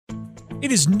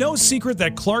It is no secret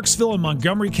that Clarksville and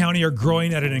Montgomery County are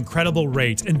growing at an incredible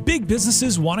rate, and big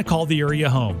businesses want to call the area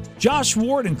home. Josh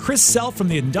Ward and Chris Self from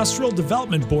the Industrial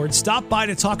Development Board stopped by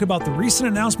to talk about the recent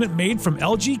announcement made from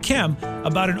LG Chem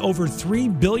about an over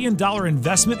 $3 billion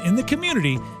investment in the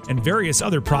community and various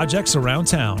other projects around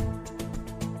town.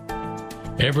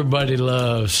 Everybody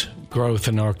loves growth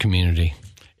in our community.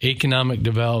 Economic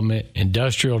development,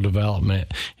 industrial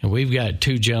development, and we've got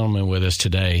two gentlemen with us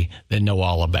today that know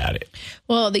all about it.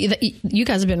 Well, you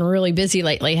guys have been really busy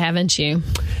lately, haven't you?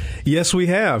 Yes, we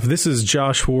have. This is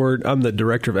Josh Ward. I'm the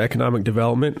Director of Economic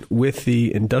Development with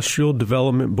the Industrial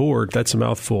Development Board. That's a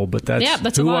mouthful, but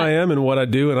that's who I am and what I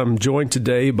do, and I'm joined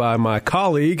today by my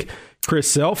colleague, Chris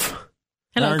Self.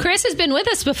 Hello, Chris has been with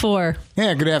us before.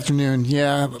 Yeah, good afternoon.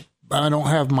 Yeah, I don't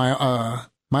have my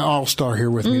all-star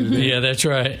here with me today. Yeah, that's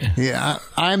right. Yeah,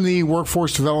 I'm the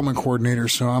Workforce Development Coordinator,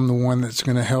 so I'm the one that's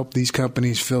going to help these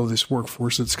companies fill this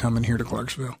workforce that's coming here to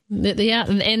Clarksville. Yeah,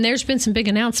 and there's been some big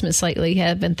announcements lately,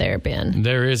 haven't there been?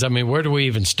 There is. I mean, where do we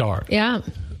even start? Yeah.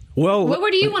 Well,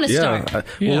 where do you want to start?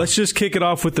 Well, let's just kick it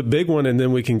off with the big one, and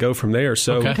then we can go from there.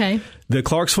 So the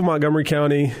Clarksville Montgomery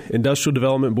County Industrial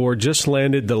Development Board just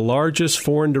landed the largest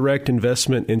foreign direct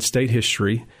investment in state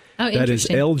history. Oh, that is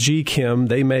LG Chem.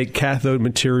 They make cathode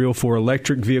material for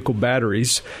electric vehicle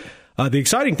batteries. The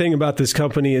exciting thing about this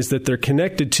company is that they're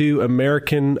connected to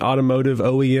American automotive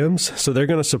OEMs. So they're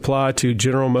going to supply to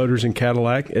General Motors and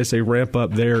Cadillac as they ramp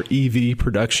up their EV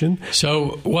production.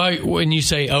 So when you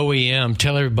say OEM,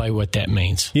 tell everybody what that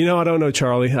means. You know, I don't know,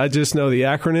 Charlie. I just know the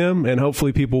acronym, and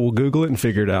hopefully people will Google it and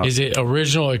figure it out. Is it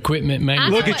original equipment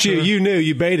manufacturer? Look at you. You knew.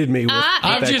 You baited me with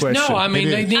that question. No, I mean,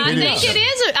 they need to know.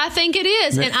 I think it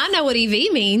is. And I know what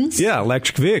EV means. Yeah,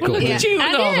 electric vehicle. Well, look at you.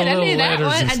 I knew that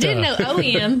one. I didn't know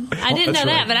OEM. I didn't know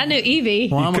that, but I knew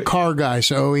EV. Well, I'm a car guy,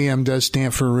 so OEM does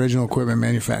stand for original equipment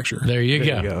manufacturer. There you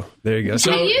go. There you go.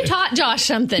 So you taught Josh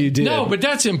something. You did. No, but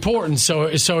that's important so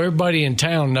everybody in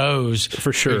town knows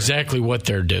for sure exactly what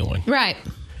they're doing. Right.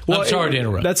 Well, I'm sorry to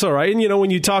interrupt. That's all right. And, you know, when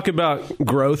you talk about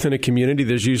growth in a community,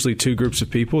 there's usually two groups of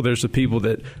people. There's the people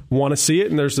that want to see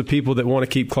it, and there's the people that want to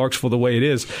keep Clarksville the way it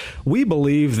is. We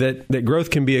believe that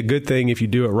growth can be a good thing if you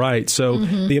do it right. So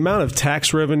the amount of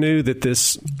tax revenue that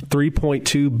this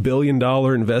 $3.2 billion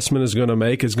investment is going to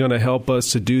make is going to help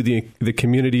us to do the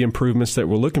community improvements that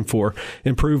we're looking for.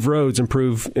 Improve roads,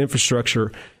 improve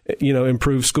infrastructure,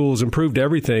 improved schools, improved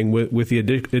everything with the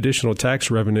additional tax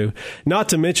revenue. Not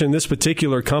to mention this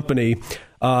particular company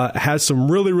has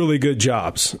some really, really good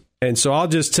jobs. And so I'll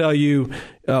just tell you,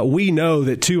 we know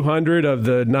that 200 of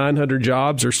the 900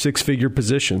 jobs are six-figure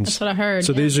positions. That's what I heard.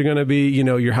 So these are going to be,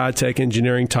 your high-tech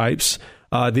engineering types.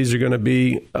 These are going to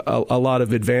be a lot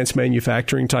of advanced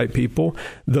manufacturing type people.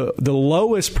 The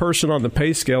lowest person on the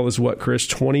pay scale is what, Chris?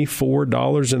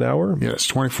 $24 an hour? Yes,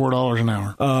 $24 an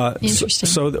hour. Interesting.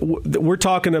 So we're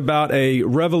talking about a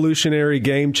revolutionary,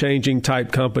 game-changing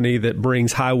type company that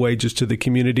brings high wages to the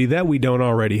community that we don't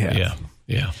already have.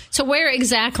 Yeah. So where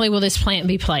exactly will this plant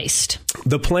be placed?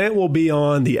 The plant will be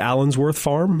on the Allensworth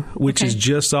Farm, which is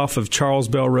just off of Charles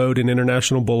Bell Road and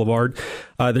International Boulevard.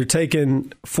 They're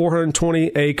taking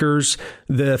 420 acres.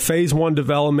 The phase one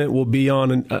development will be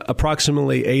on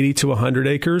approximately 80 to 100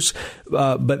 acres.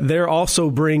 But they're also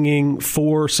bringing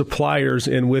 4 suppliers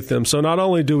in with them. So not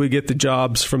only do we get the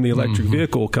jobs from the electric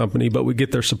vehicle company, but we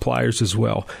get their suppliers as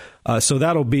well. So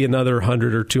that'll be another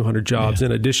 100 or 200 jobs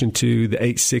in addition to the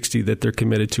 860 that they're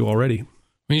committed to already.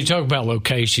 When you talk about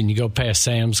location, you go past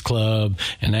Sam's Club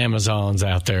and Amazon's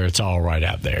out there. It's all right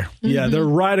out there. Yeah, they're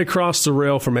right across the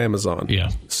rail from Amazon.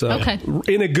 Yeah. So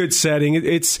in a good setting.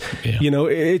 It's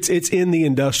it's in the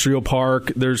industrial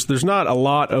park. There's not a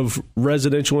lot of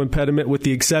residential impediment with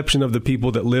the exception of the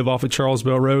people that live off of Charles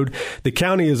Bell Road. The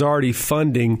county is already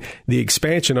funding the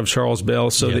expansion of Charles Bell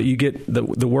so that you get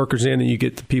the workers in and you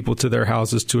get the people to their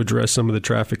houses to address some of the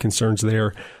traffic concerns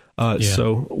there.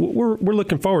 So we're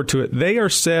looking forward to it. They are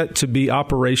set to be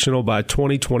operational by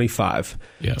 2025.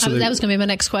 Yeah. So that was going to be my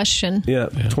next question.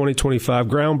 2025.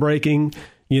 Groundbreaking,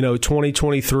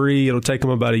 2023. It'll take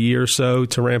them about a year or so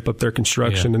to ramp up their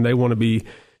construction, and they want to be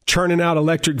churning out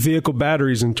electric vehicle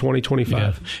batteries in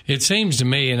 2025. Yeah. It seems to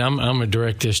me, and I'm going to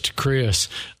direct this to Chris,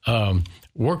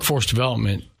 workforce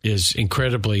development is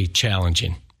incredibly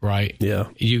challenging. Right. Yeah.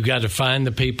 You got to find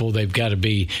the people. They've got to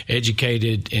be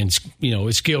educated and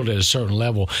skilled at a certain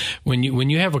level. When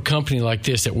you have a company like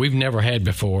this that we've never had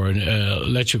before, an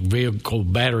electric vehicle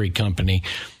battery company,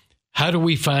 how do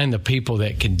we find the people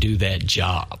that can do that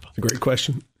job? Great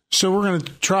question. So we're going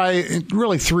to try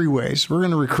really 3 ways. We're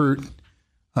going to recruit.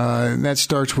 And that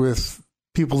starts with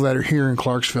people that are here in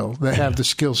Clarksville that have the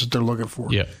skills that they're looking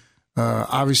for. Yeah.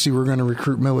 Obviously, we're going to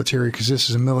recruit military because this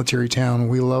is a military town. And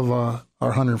we love our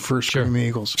 101st Screaming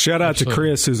Eagles. Shout out to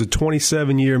Chris, who's a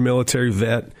 27-year military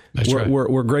vet.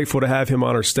 We're grateful to have him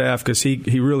on our staff because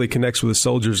he really connects with the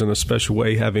soldiers in a special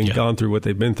way, having gone through what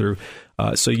they've been through.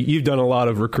 So you've done a lot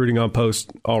of recruiting on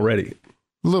post already.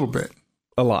 A little bit.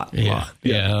 A lot. Yeah.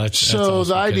 That's awesome.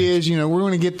 The idea is, we're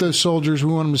going to get those soldiers.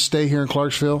 We want them to stay here in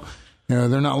Clarksville.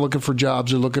 They're not looking for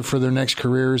jobs. They're looking for their next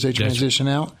career as they transition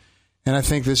out. And I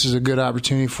think this is a good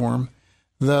opportunity for them.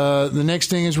 The next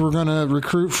thing is we're going to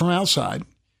recruit from outside.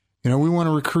 We want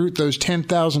to recruit those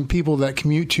 10,000 people that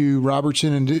commute to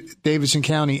Robertson and Davidson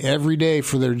County every day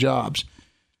for their jobs.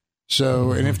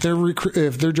 So, and if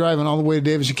they're driving all the way to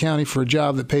Davidson County for a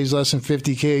job that pays less than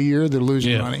 $50K a year, they're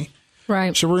losing money.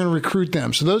 Right. So we're going to recruit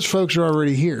them. So those folks are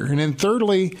already here. And then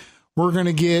thirdly, we're going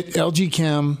to get LG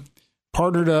Chem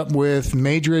partnered up with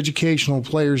major educational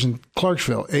players in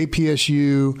Clarksville,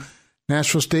 APSU,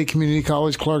 Nashville State Community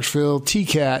College, Clarksville,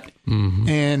 TCAT,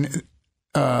 and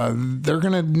they're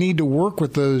going to need to work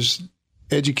with those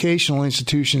educational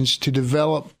institutions to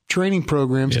develop training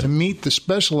programs to meet the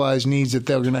specialized needs that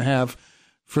they're going to have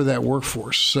for that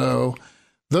workforce. So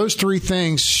those three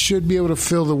things should be able to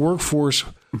fill the workforce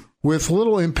with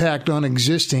little impact on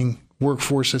existing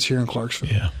workforce that's here in Clarksville.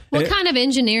 Yeah. What kind of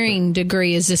engineering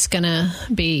degree is this going to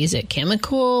be? Is it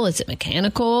chemical? Is it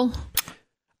mechanical?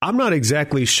 I'm not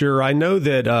exactly sure. I know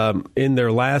that in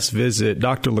their last visit,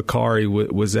 Dr. Licari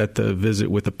was at the visit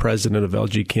with the president of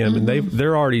LG Chem, and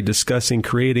they're already discussing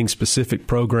creating specific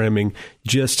programming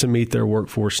just to meet their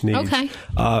workforce needs. Okay.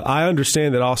 I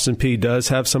understand that Austin P does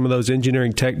have some of those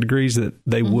engineering tech degrees that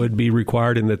they would be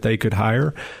required and that they could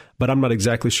hire, but I'm not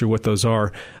exactly sure what those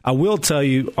are. I will tell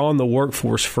you on the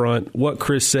workforce front, what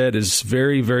Chris said is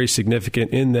very, very significant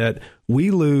in that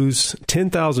we lose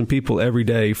 10,000 people every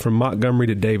day from Montgomery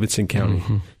to Davidson County.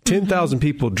 10,000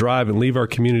 people drive and leave our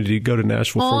community to go to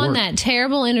Nashville for work. On that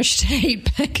terrible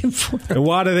interstate back and forth. And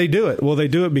why do they do it? Well, they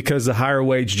do it because the higher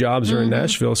wage jobs are in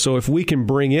Nashville. So if we can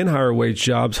bring in higher wage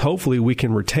jobs, hopefully we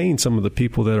can retain some of the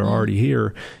people that are already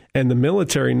here. And the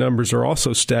military numbers are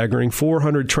also staggering.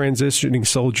 400 transitioning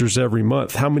soldiers every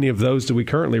month. How many of those do we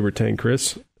currently retain,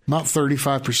 Chris? About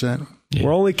 35%. Yeah.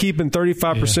 We're only keeping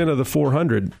 35% of the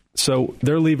 400. So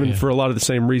they're leaving for a lot of the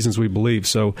same reasons we believe.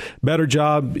 So better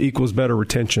job equals better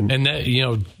retention. And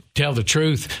that, tell the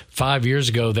truth, 5 years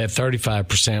ago, that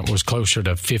 35% was closer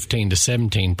to 15 to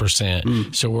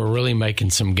 17%. So we're really making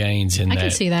some gains in that. I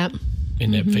can see that.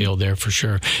 In that field there for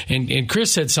sure. And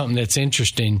Chris said something that's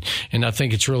interesting, and I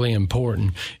think it's really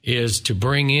important, is to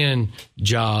bring in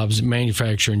jobs,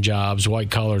 manufacturing jobs,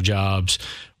 white-collar jobs,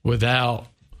 without,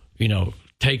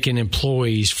 taking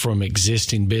employees from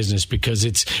existing business, because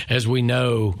it's, as we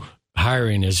know,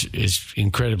 hiring is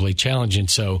incredibly challenging.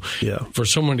 So for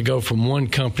someone to go from one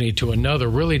company to another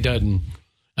really doesn't,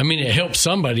 it helps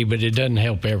somebody, but it doesn't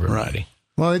help everybody. Right.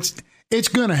 Well, it's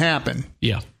going to happen.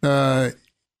 Yeah.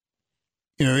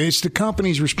 It's the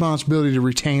company's responsibility to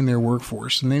retain their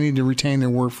workforce, and they need to retain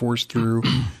their workforce through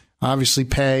obviously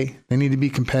pay. They need to be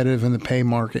competitive in the pay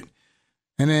market.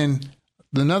 And then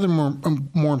another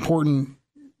more important,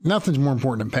 nothing's more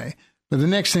important than pay. But the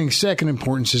next thing, second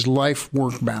importance, is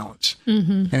life-work balance.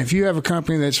 And if you have a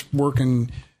company that's working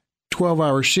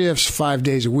 12-hour shifts 5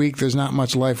 days a week, there's not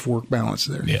much life-work balance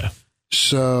there. Yeah.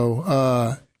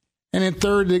 So, and then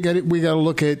third, we got to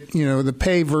look at, the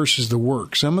pay versus the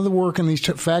work. Some of the work in these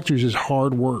factories is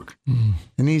hard work.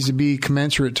 It needs to be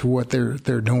commensurate to what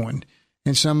they're doing.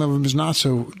 And some of them is not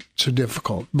so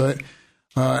difficult. But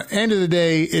end of the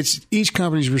day, it's each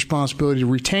company's responsibility to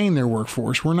retain their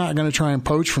workforce. We're not going to try and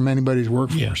poach from anybody's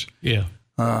workforce. Yeah.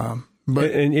 But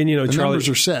the Charlie, numbers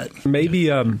are set. Maybe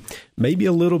a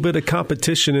little bit of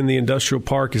competition in the industrial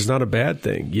park is not a bad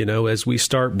thing. As we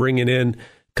start bringing in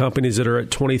companies that are at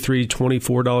 $23,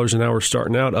 $24 an hour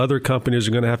starting out, other companies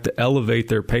are going to have to elevate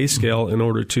their pay scale in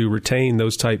order to retain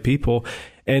those type people.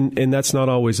 And that's not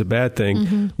always a bad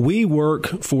thing. We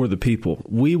work for the people.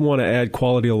 We want to add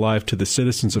quality of life to the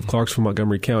citizens of Clarksville,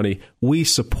 Montgomery County. We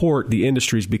support the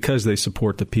industries because they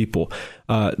support the people.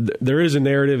 There is a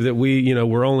narrative that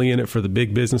we're only in it for the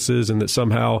big businesses and that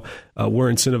somehow we're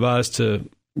incentivized to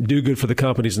do good for the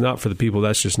companies, not for the people.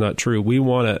 That's just not true. We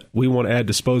want to add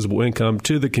disposable income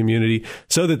to the community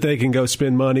so that they can go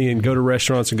spend money and go to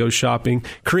restaurants and go shopping,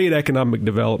 create economic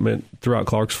development throughout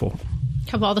Clarksville.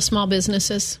 Have all the small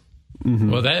businesses.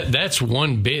 Well, that's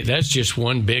just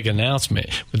one big announcement.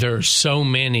 But there are so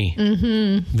many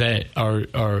that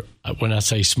are when I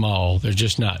say small, they're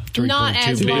just not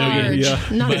 $3.2 billion. Yeah.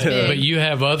 Not as big. But you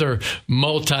have other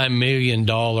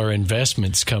multi-million-dollar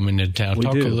investments coming into town.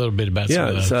 Talk a little bit about some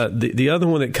of those. The other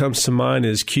one that comes to mind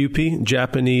is QP,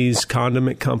 Japanese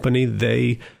condiment company.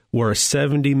 They were a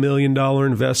 $70 million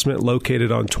investment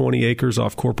located on 20 acres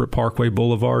off Corporate Parkway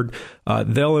Boulevard.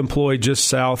 They'll employ just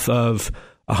south of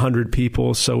 100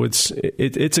 people, so it's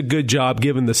a good job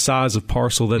given the size of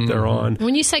parcel that they're on.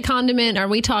 When you say condiment, are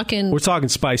we talking? We're talking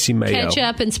spicy mayo,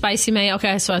 ketchup and spicy mayo.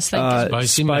 Okay, so I was thinking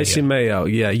spicy mayo.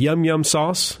 Yeah, yum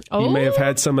sauce. You may have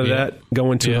had some of that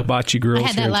going to hibachi grills. I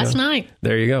had that last night.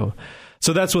 There you go.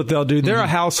 So that's what they'll do. They're a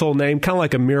household name, kind of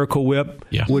like a Miracle Whip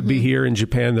would be here in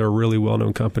Japan. They're a really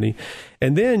well-known company.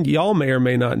 And then y'all may or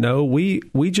may not know, we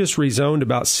just rezoned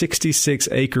about 66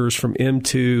 acres from M2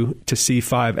 to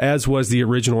C5, as was the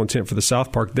original intent for the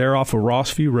South Park. They're off of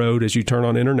Rossview Road as you turn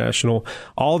on International.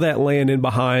 All that land in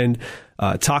behind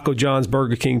Taco John's,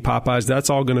 Burger King, Popeyes,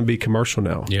 that's all going to be commercial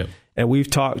now. Yep. And we've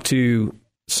talked to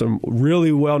some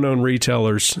really well-known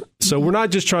retailers. So we're not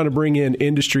just trying to bring in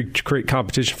industry to create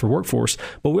competition for workforce,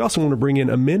 but we also want to bring in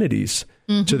amenities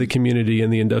to the community in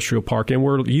the industrial park. And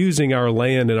we're using our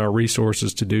land and our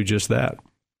resources to do just that.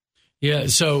 Yeah.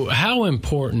 So how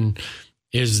important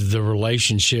is the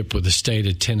relationship with the state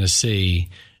of Tennessee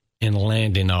in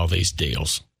landing all these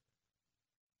deals?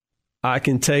 I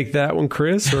can take that one,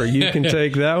 Chris, or you can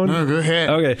take that one. No, go ahead.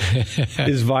 Okay.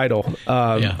 It's vital.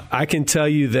 I can tell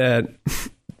you that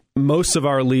most of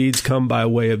our leads come by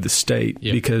way of the state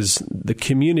because the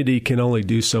community can only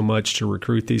do so much to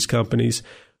recruit these companies.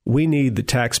 We need the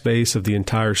tax base of the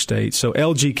entire state. So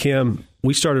LG Chem,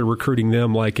 we started recruiting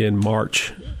them like in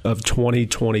March of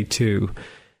 2022.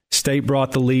 State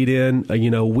brought the lead in.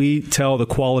 We tell the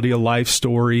quality of life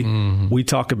story. We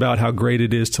talk about how great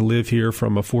it is to live here,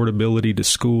 from affordability to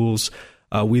schools.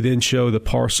 We then show the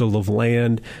parcel of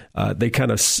land. They kind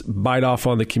of bite off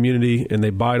on the community and they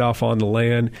bite off on the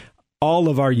land. All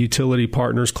of our utility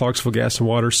partners, Clarksville Gas and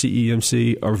Water,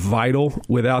 CEMC, are vital.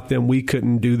 Without them, we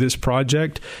couldn't do this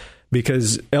project.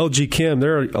 Because LG Chem,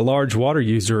 they're a large water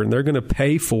user, and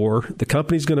the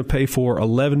company's going to pay for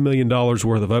 $11 million worth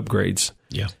of upgrades.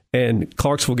 Yeah. And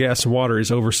Clarksville Gas and Water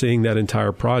is overseeing that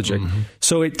entire project.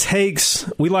 So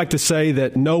we like to say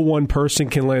that no one person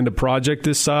can land a project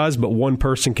this size, but one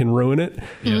person can ruin it.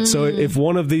 Yeah. So if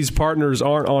one of these partners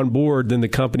aren't on board, then the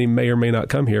company may or may not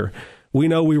come here. We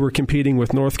know we were competing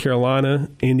with North Carolina,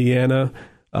 Indiana,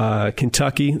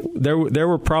 Kentucky. There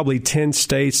were probably 10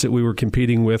 states that we were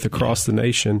competing with across the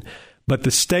nation. But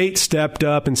the state stepped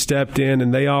up and stepped in,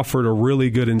 and they offered a really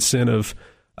good incentive,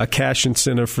 a cash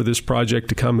incentive for this project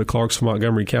to come to Clarksville,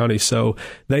 Montgomery County. So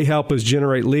they help us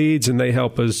generate leads, and they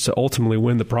help us to ultimately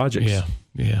win the projects.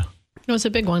 Yeah. It was a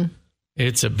big one.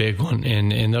 It's a big one,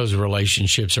 and those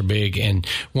relationships are big. And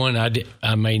one,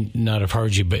 I may not have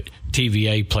heard you, but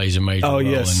TVA plays a major role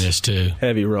in this too.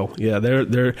 Heavy role. Yeah,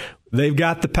 they've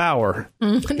got the power.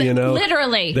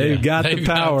 Literally, they've got the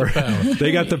power.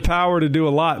 They got the power to do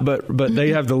a lot, but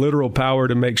they have the literal power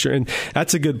to make sure. And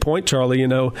that's a good point, Charlie.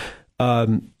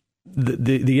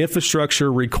 The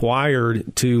infrastructure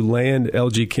required to land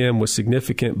LG Chem was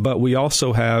significant, but we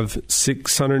also have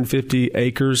 650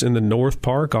 acres in the North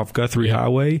Park off Guthrie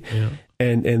Highway,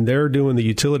 and they're doing the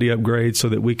utility upgrades so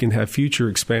that we can have future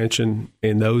expansion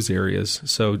in those areas.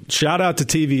 So shout out to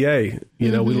TVA.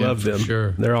 We love them.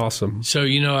 Sure. They're awesome. So,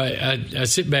 I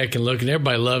sit back and look, and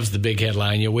everybody loves the big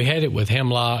headline. We had it with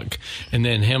Hemlock, and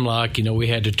then Hemlock, we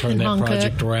had to turn that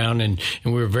project around, and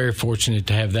we were very fortunate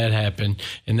to have that happen.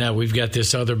 And now we've got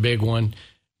this other big one,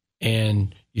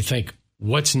 and you think,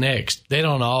 what's next? They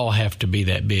don't all have to be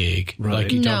that big. Right.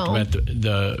 Like you talked about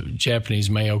the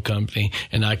Japanese mayo company,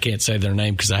 and I can't say their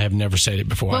name because I have never said it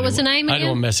before. What was the name again? I don't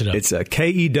want to mess it up. It's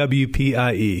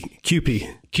KEWPIE.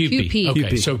 QP. QP.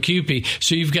 Okay, so QP.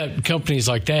 So you've got companies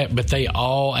like that, but they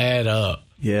all add up.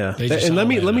 Yeah. And let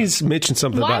me mention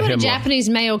something about Hemlock. Why would a Japanese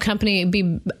mayo company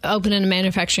be opening a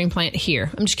manufacturing plant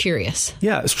here? I'm just curious.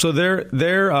 Yeah. So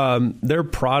their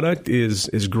product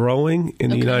is growing in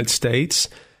the United States.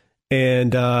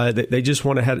 And they just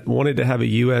wanted to have a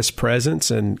U.S. presence,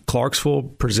 and Clarksville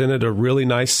presented a really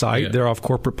nice site. They're off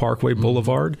Corporate Parkway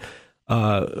Boulevard.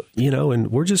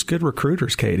 And we're just good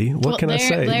recruiters, Katie. What can I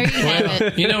say? There you have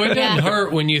it. It doesn't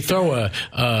hurt when you throw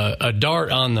a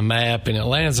dart on the map and it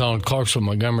lands on Clarksville,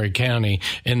 Montgomery County,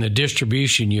 and the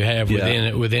distribution you have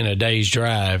within a day's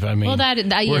drive. I mean, I heard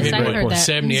that.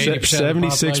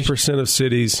 76% of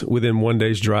cities within 1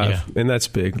 day's drive, and that's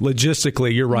big.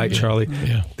 Logistically, you're right, Charlie.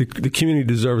 Yeah. The community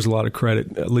deserves a lot of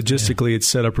credit. Logistically, it's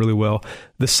set up really well.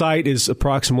 The site is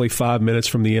approximately 5 minutes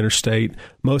from the interstate.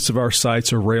 Most of our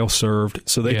sites are rail served,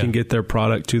 so they can get their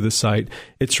product to the site.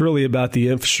 It's really about the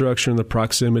infrastructure and the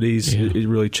proximities. Yeah. It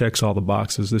really checks all the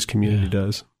boxes. This community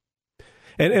does.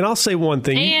 And I'll say one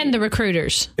thing. And the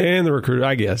recruiters.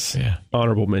 I guess. Yeah.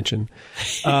 Honorable mention.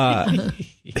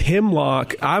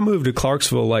 Hemlock, I moved to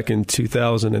Clarksville like in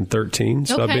 2013,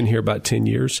 so I've been here about 10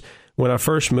 years. When I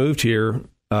first moved here,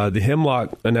 the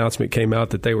Hemlock announcement came out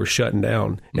that they were shutting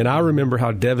down. And I remember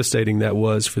how devastating that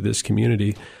was for this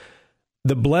community.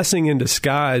 The blessing in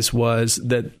disguise was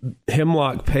that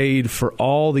Hemlock paid for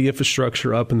all the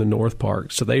infrastructure up in the North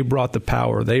Park. So they brought the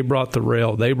power, they brought the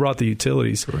rail, they brought the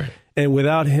utilities. Correct. And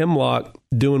without Hemlock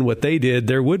doing what they did,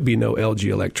 there would be no LG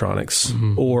Electronics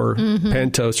or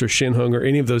Pantos or Shinhung or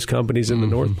any of those companies in the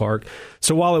North Park.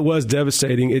 So while it was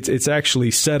devastating, it's actually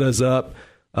set us up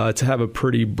to have a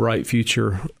pretty bright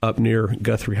future up near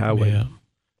Guthrie Highway. Yeah.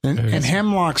 And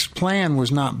Hemlock's plan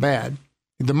was not bad.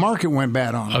 The market went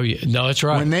bad on it. Oh, yeah. No, that's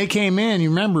right. When they came in, you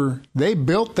remember, they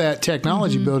built that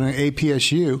technology building at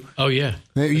APSU. Oh, yeah.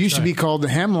 It used to be called the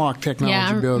Hemlock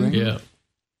Technology Building. Yeah.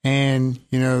 And,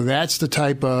 that's the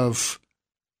type of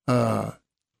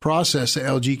process that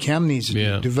LG Chem needs to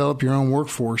do. Develop your own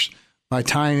workforce by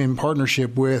tying in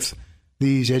partnership with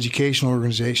these educational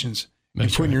organizations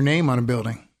and putting your name on a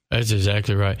building. That's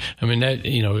exactly right. I mean,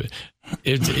 that,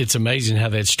 it's amazing how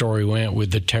that story went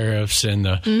with the tariffs and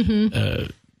the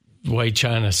way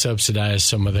China subsidized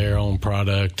some of their own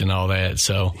product and all that.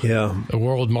 So the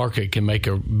world market can make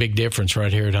a big difference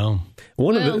right here at home.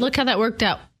 Look how that worked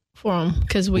out for them,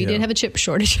 because we did have a chip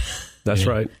shortage. That's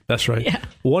right. Yeah.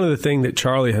 One of the things that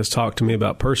Charlie has talked to me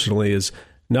about personally is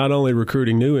not only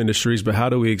recruiting new industries, but how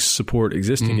do we support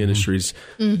existing industries?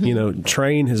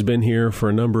 Train has been here for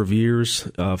a number of years.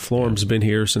 Florum's been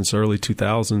here since early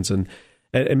 2000s.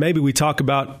 And maybe we talk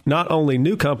about not only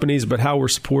new companies, but how we're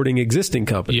supporting existing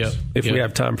companies, if we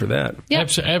have time for that.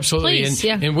 Yep. Absolutely. Please,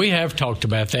 and we have talked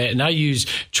about that. And I use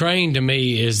Train to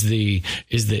me is the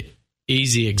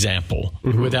easy example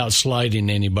without slighting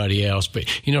anybody else. But,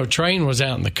 Train was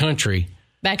out in the country.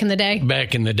 Back in the day,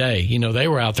 they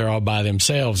were out there all by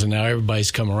themselves, and now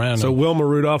everybody's come around. So Wilma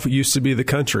Rudolph used to be the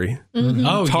country.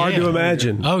 Oh, it's hard to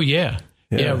imagine. Oh, yeah.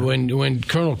 Yeah, when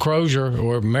Colonel Crozier,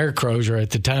 or Mayor Crozier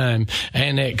at the time,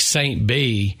 annexed St.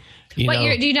 B. What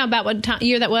year? Do you know about what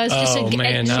year that was? Just an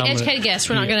educated guess.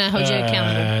 We're not going to hold you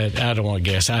accountable. I don't want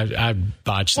to guess. I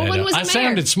botched that when up. was I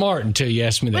sounded smart until you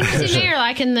asked me that. When was he mayor?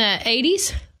 Like in the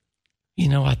 80s?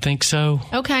 I think so.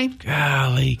 Okay.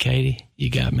 Golly, Katie,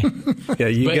 you got me.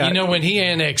 When he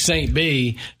annexed St.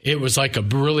 B, it was like a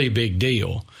really big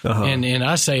deal. And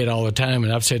I say it all the time,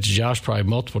 and I've said to Josh probably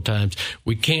multiple times,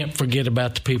 we can't forget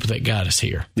about the people that got us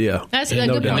here. Yeah. That's a good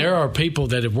point. And there are people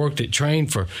that have worked at Train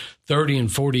for 30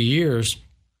 and 40 years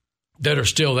that are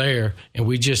still there, and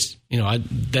we just,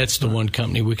 that's the one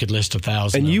company we could list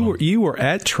 1,000. And you were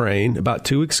at Train about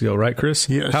 2 weeks ago, right, Chris?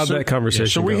 Yeah. How'd that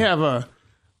conversation go? So we have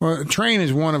Train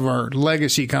is one of our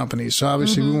legacy companies, so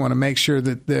obviously we want to make sure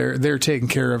that they're taken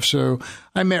care of. So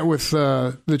I met with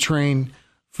the Train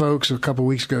folks a couple of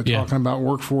weeks ago talking about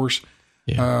workforce,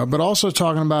 but also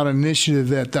talking about an initiative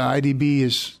that the IDB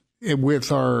is,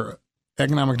 with our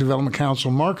Economic Development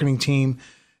Council marketing team,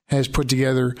 has put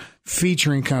together,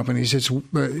 featuring companies. It's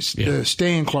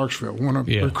Stay in Clarksville. We want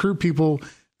to recruit people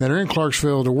that are in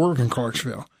Clarksville to work in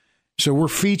Clarksville. So we're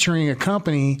featuring a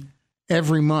company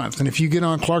every month. And if you get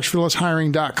on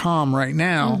ClarksvilleIsHiring.com right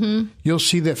now, you'll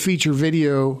see that feature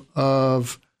video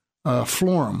of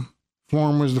Florum.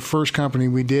 Florum was the first company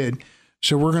we did.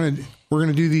 So we're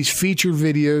gonna do these feature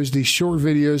videos, these short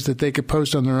videos that they could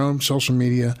post on their own social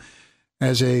media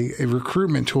as a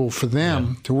recruitment tool for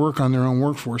them to work on their own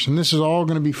workforce. And this is all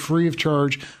going to be free of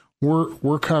charge.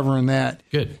 We're covering that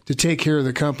to take care of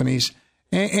the companies.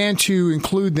 And to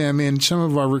include them in some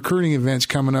of our recruiting events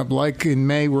coming up, like in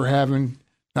May, we're having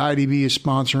the IDB is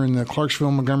sponsoring the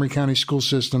Clarksville Montgomery County School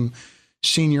System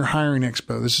Senior Hiring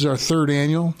Expo. This is our third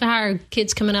annual. To hire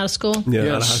kids coming out of school. Yeah, out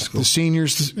of high school. The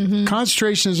seniors.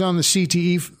 Concentration is on the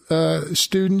CTE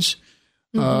students,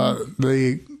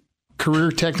 the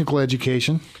Career Technical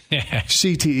Education,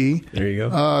 CTE. There you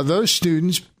go. Those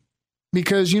students.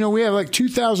 Because, we have like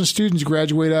 2,000 students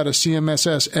graduate out of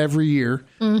CMSS every year.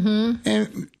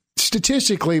 And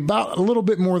statistically, about a little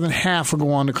bit more than half will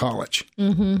go on to college.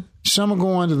 Mm-hmm. Some will go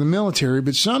on to the military,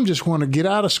 but some just want to get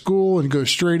out of school and go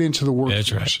straight into the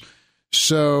workforce. That's right.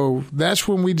 So that's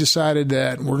when we decided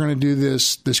that we're going to do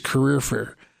this career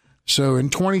fair. So in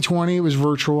 2020, it was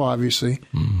virtual, obviously.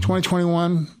 Mm-hmm.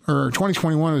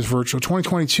 2021 was virtual.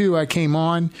 2022, I came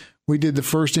on. We did the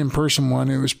first in-person one.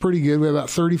 It was pretty good. We had about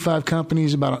 35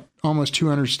 companies, about almost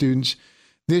 200 students.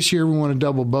 This year, we want to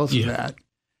double both of that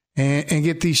and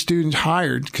get these students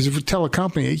hired. Because if you tell a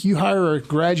company, if you hire a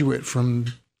graduate from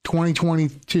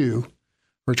 2022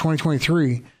 or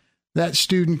 2023, that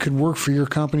student could work for your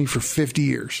company for 50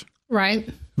 years. Right.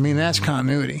 I mean, that's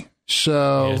continuity.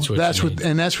 So that's what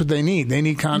they need. They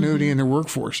need continuity in their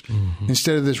workforce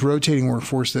instead of this rotating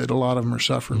workforce that a lot of them are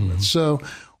suffering with. So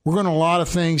we're going to do a lot of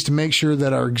things to make sure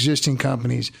that our existing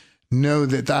companies know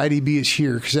that the IDB is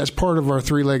here, because that's part of our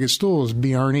three-legged stool is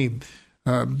BR&E,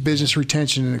 business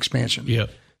retention and expansion. Yep.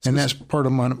 And that's part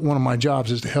of one of my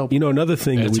jobs is to help. Another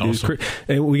thing that's that we awesome. do,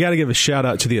 and we got to give a shout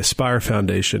out to the Aspire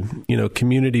Foundation.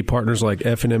 Community partners like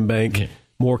F&M Bank,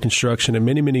 More Construction, and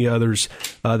many, many others.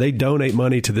 They donate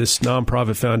money to this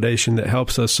nonprofit foundation that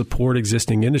helps us support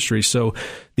existing industries. So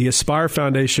the Aspire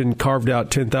Foundation carved out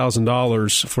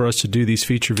 $10,000 for us to do these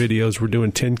feature videos. We're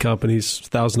doing 10 companies,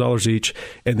 $1,000 each,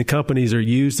 and the companies are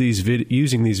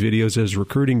using these videos as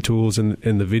recruiting tools, and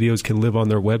the videos can live on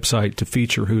their website to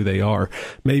feature who they are.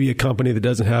 Maybe a company that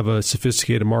doesn't have a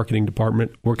sophisticated marketing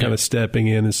department, we're kind of stepping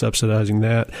in and subsidizing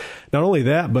that. Not only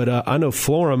that, but I know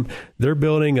Florum, they're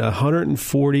building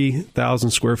 140,000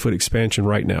 square foot expansion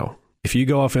right now. If you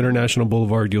go off International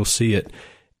Boulevard, you'll see it.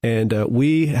 And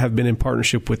we have been in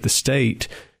partnership with the state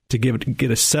to get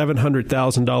a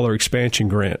 $700,000 expansion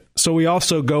grant. So we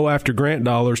also go after grant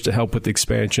dollars to help with the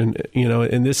expansion,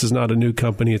 and this is not a new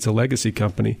company, it's a legacy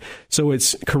company. So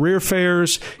it's career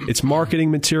fairs, it's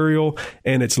marketing material,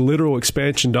 and it's literal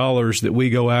expansion dollars that we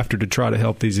go after to try to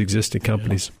help these existing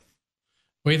companies.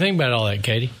 What do you think about all that,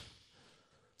 Katie?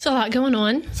 It's a lot going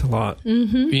on. It's a lot.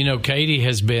 Mm-hmm. Katie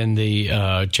has been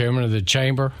the chairman of the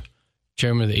chamber,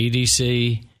 chairman of the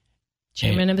EDC,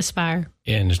 chairman of Aspire,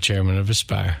 and the chairman of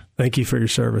Aspire. Thank you for your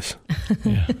service.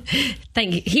 Yeah.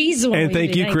 Thank you. He's the one. And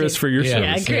thank you, Chris, for your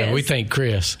service. Chris. Yeah, we thank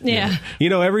Chris. Yeah.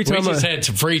 Every time we just had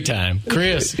some free time.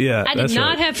 Chris, I did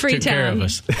not have free took time. Care of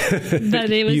us. But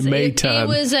it was you made time. It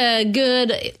was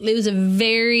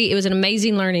an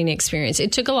amazing learning experience.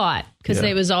 It took a lot because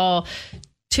it was all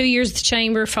 2 years at the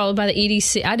chamber followed by the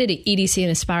EDC. I did an EDC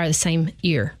and Aspire the same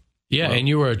year. Yeah, and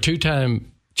you were a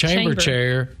two-time chamber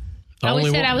chair. I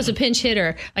always said I was a pinch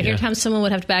hitter. Every time someone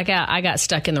would have to back out, I got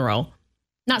stuck in the role.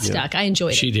 Not stuck. I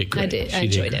enjoyed it. She did great. I did. I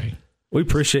enjoyed it. We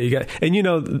appreciate you guys.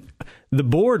 And, the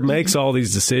board makes all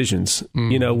these decisions.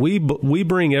 We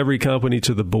bring every company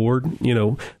to the board.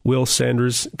 Will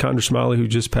Sanders, Condor Smiley, who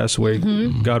just passed away,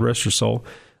 God rest her soul.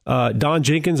 Don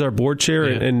Jenkins, our board chair,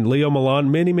 and Leo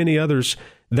Milan, many, many others.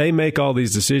 They make all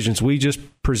these decisions. We just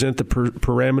present the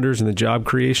parameters and the job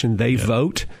creation. They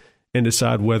vote and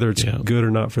decide whether it's good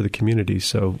or not for the community.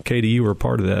 So, Katie, you were a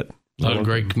part of that. A lot of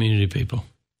great community people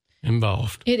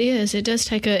involved. It is. It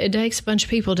takes a bunch of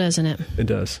people, doesn't it? It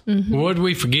does. Mm-hmm. What did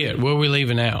we forget? What are we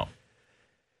leaving out?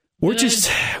 We're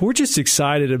just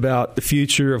excited about the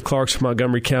future of Clarksville,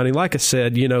 Montgomery County. Like I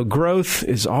said, growth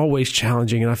is always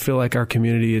challenging, and I feel like our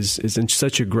community is in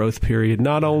such a growth period,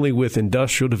 not only with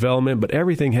industrial development, but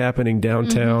everything happening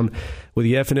downtown with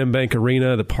the F&M Bank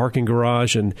Arena, the parking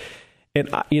garage, and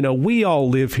we all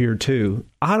live here too.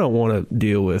 I don't want to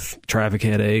deal with traffic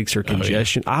headaches or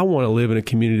congestion. I want to live in a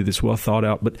community that's well thought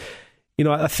out. But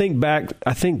I think back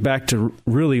to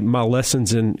really my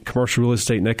lessons in commercial real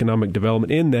estate and economic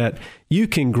development, in that you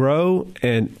can grow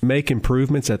and make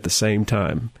improvements at the same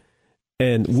time.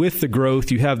 And with the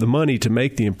growth, you have the money to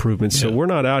make the improvements. So we're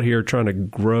not out here trying to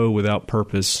grow without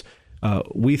purpose.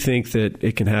 We think that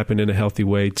it can happen in a healthy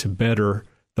way to better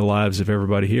the lives of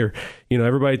everybody here.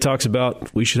 Everybody talks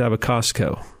about we should have a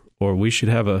Costco, or we should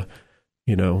have a,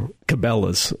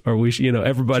 Cabela's, or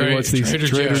everybody wants these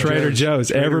Trader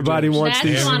Joe's. Everybody wants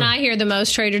these. That's the one I hear the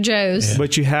most, Trader Joe's.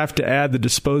 But you have to add the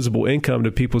disposable income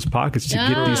to people's pockets to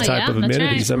get these type of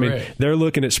amenities. Right. I mean, they're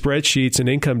looking at spreadsheets and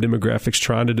income demographics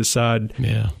trying to decide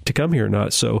to come here or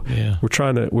not. So we're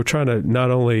trying to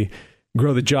not only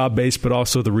grow the job base, but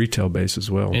also the retail base as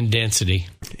well. And density.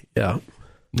 Yeah.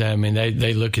 I mean,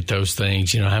 they look at those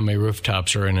things, how many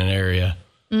rooftops are in an area.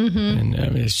 And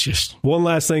it's just... One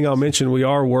last thing I'll mention, we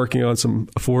are working on some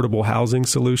affordable housing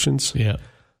solutions. Yeah.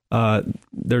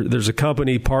 There's a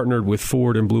company partnered with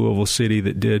Ford in Blue Oval City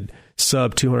that did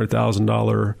sub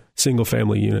 $200,000 single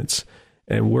family units.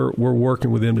 And we're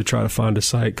working with them to try to find a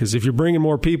site, because if you're bringing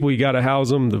more people, you got to house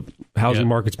them. The housing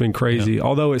market's been crazy,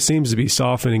 although it seems to be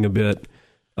softening a bit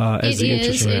as the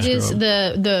interest rates It is. grow.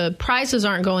 The prices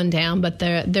aren't going down, but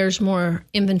there's more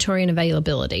inventory and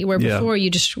availability, where before you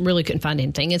just really couldn't find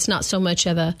anything. It's not so much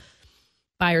of a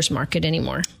buyer's market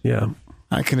anymore. Yeah.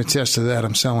 I can attest to that.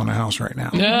 I'm selling a house right now.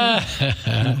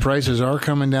 Prices are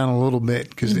coming down a little bit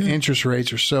because the interest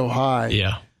rates are so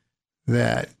high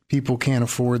that people can't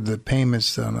afford the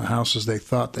payments on the houses they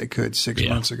thought they could 6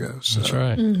 months ago. So That's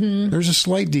right. there's a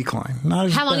slight decline. Not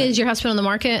as How long bad. has your house been on the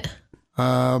market?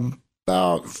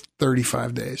 About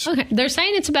 35 days. Okay, they're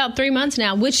saying it's about 3 months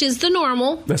now, which is the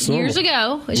normal. That's normal. Years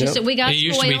ago. It's just that we got It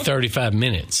used to be spoiled. 35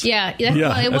 minutes. Yeah,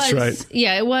 Yeah, it that's was. right.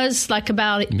 Yeah, it was like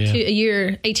about a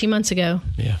year, 18 months ago.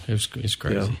 Yeah, it's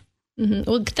crazy. Yeah.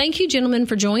 Well, thank you, gentlemen,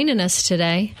 for joining us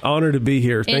today. Honor to be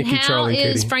here. Thank and you, Charlie and how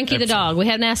is Katie. Frankie the dog? We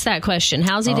haven't asked that question.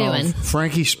 How's he doing?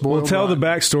 Frankie spoiled. Well, tell the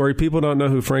rotten. backstory. People don't know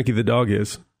who Frankie the dog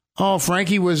is. Oh,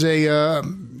 Frankie was a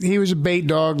bait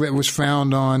dog that was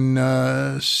found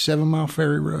on 7 Mile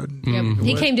Ferry Road. Yep.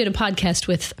 He came to the podcast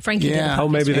with Frankie. did a Yeah. podcast. Oh,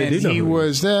 maybe they And do know he who he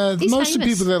was He's most of the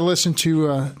famous. people that listen to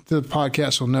the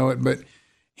podcast will know it, but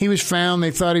he was found.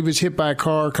 They thought he was hit by a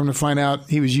car. Come to find out,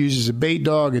 he was used as a bait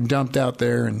dog and dumped out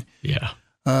there. And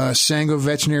Sango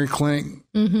Veterinary Clinic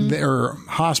or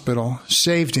hospital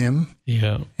saved him.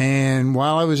 Yeah. And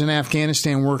while I was in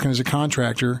Afghanistan working as a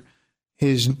contractor,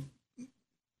 his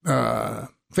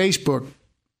Facebook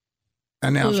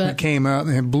announcement came up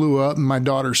and it blew up, and my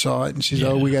daughter saw it, and she said,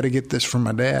 "Oh, we got to get this from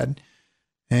my dad."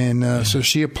 And so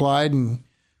she applied and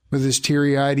with his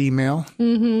teary-eyed email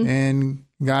and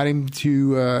got him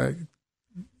to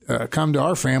come to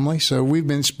our family. So we've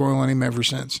been spoiling him ever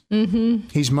since.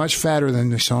 He's much fatter than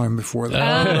we saw him before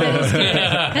that.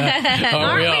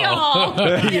 Aren't we all?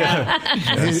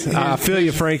 I feel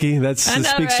you, Frankie. That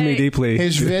speaks to me right? deeply.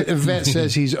 His vet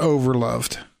says he's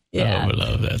overloved. Yeah. Oh,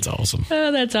 love. That's awesome.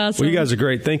 Oh, that's awesome. Well, you guys are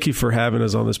great. Thank you for having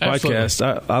us on this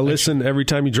podcast. I listen every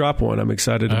time you drop one. I'm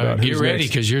excited about Get who's ready, next.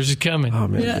 because yours is coming. Oh,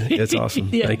 man. It's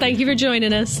awesome. Thank you for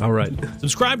joining us. All right.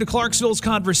 Subscribe to Clarksville's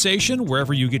Conversation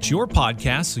wherever you get your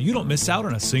podcasts so you don't miss out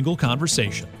on a single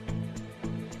conversation.